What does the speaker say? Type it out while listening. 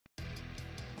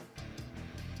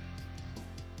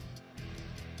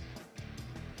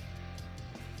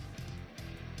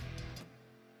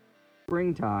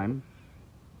Springtime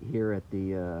here at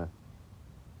the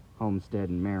homestead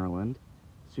in Maryland,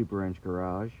 Super Wrench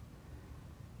Garage,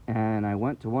 and I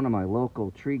went to one of my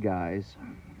local tree guys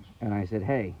and I said,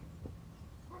 hey,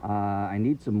 I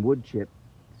need some wood chips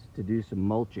to do some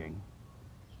mulching,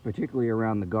 particularly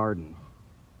around the garden,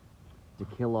 to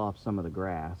kill off some of the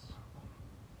grass.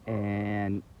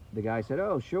 And the guy said,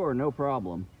 oh sure, no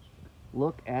problem.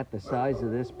 Look at the size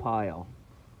of this pile.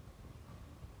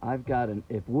 I've got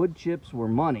if wood chips were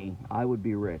money, I would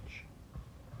be rich.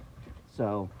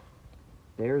 So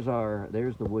there's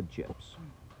the wood chips.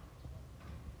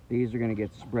 These are going to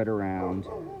get spread around,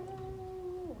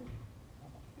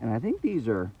 and I think these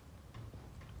are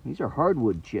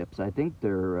hardwood chips. I think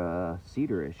they're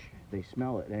cedarish. They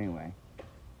smell it anyway.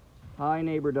 Hi,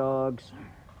 neighbor dogs.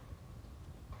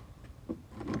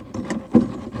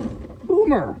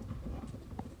 Boomer,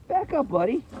 back up,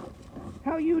 buddy.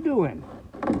 How you doing?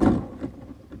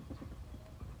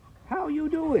 How you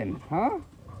doing, huh?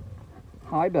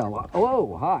 Hi, Bella.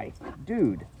 Oh, hi,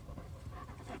 dude.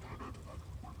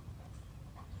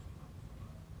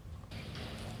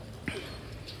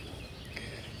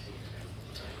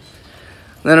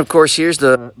 Then, of course, here's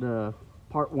the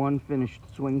part 1 finished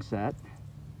swing set.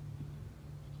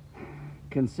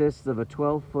 Consists of a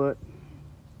 12-foot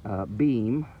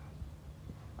beam,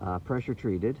 pressure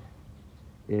treated.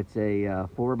 It's a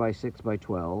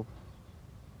 4x6x12.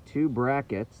 2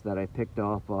 brackets that I picked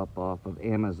off of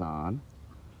Amazon.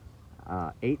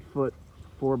 8-foot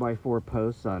 4x4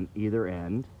 posts on either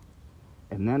end.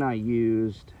 And then I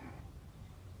used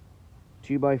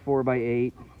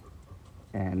 2x4x8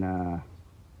 and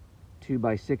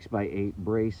 2x6x8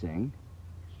 bracing.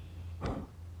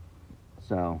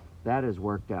 So that has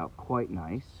worked out quite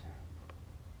nice.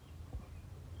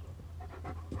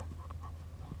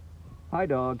 Hi,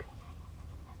 dog.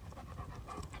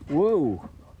 Whoa.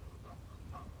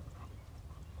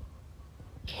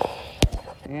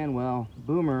 And well,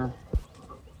 Boomer's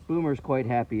quite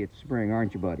happy it's spring,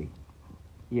 aren't you, buddy?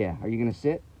 Yeah, are you gonna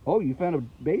sit? Oh, you found a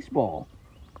baseball.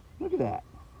 Look at that.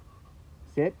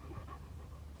 Sit.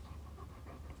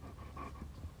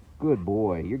 Good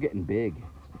boy, you're getting big.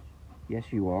 Yes,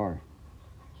 you are.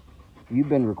 You've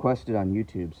been requested on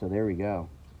YouTube, so there we go.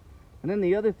 And then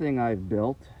the other thing I've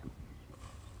built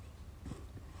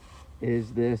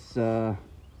is this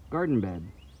garden bed.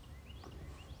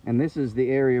 And this is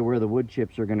the area where the wood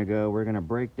chips are gonna go. We're gonna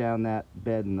break down that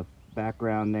bed in the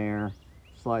background there,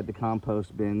 slide the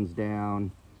compost bins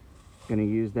down. Gonna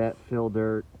use that fill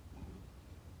dirt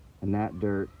and that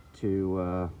dirt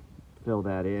to fill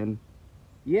that in.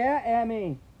 Yeah,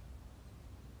 Emmy.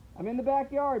 I'm in the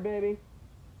backyard, baby.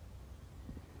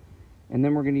 And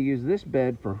then we're going to use this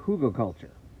bed for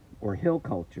hugelkultur, or hill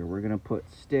culture. We're going to put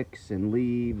sticks and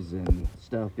leaves and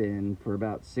stuff in for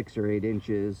about 6 or 8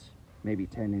 inches, maybe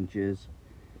 10 inches.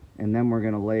 And then we're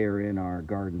going to layer in our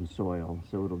garden soil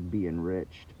so it'll be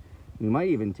enriched. We might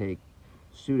even take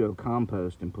pseudo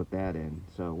compost and put that in,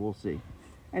 so we'll see.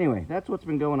 Anyway, that's what's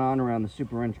been going on around the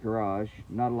Super Wrench Garage.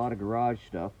 Not a lot of garage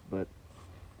stuff, but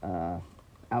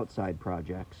outside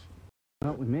projects.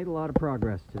 Well, we made a lot of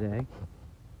progress today,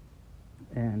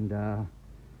 and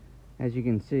as you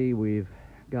can see, we've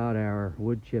got our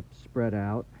wood chips spread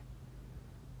out.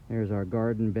 There's our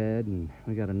garden bed, and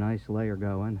we got a nice layer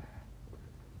going.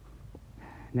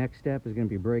 Next step is going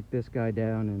to be break this guy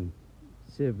down and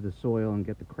sieve the soil and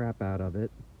get the crap out of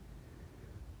it.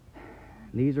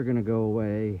 These are going to go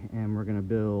away, and we're going to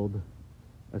build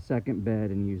a second bed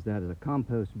and use that as a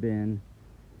compost bin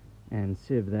and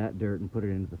sieve that dirt and put it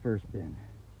into the first bin.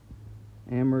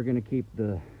 And we're going to keep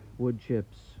the wood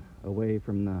chips away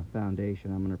from the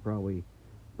foundation. I'm going to probably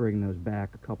bring those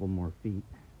back a couple more feet.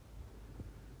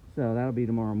 So that'll be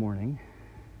tomorrow morning.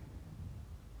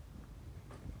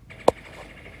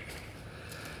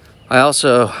 I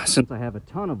also, since I have a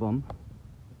ton of them,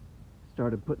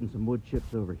 started putting some wood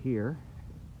chips over here.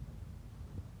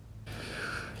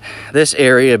 This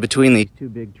area between these 2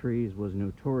 big trees was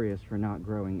notorious for not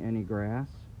growing any grass.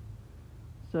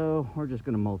 So we're just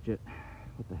going to mulch it.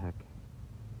 What the heck?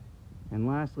 And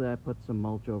lastly, I put some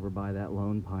mulch over by that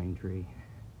lone pine tree.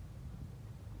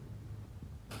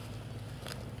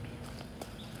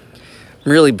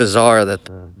 Really bizarre that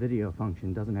the video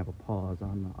function doesn't have a pause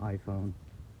on the iPhone.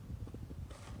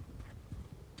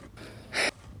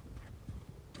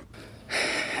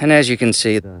 And as you can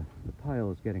see, the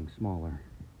pile is getting smaller.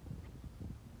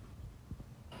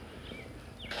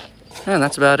 And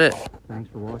that's about it. Thanks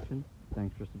for watching.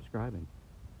 Thanks for subscribing.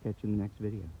 Catch you in the next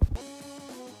video.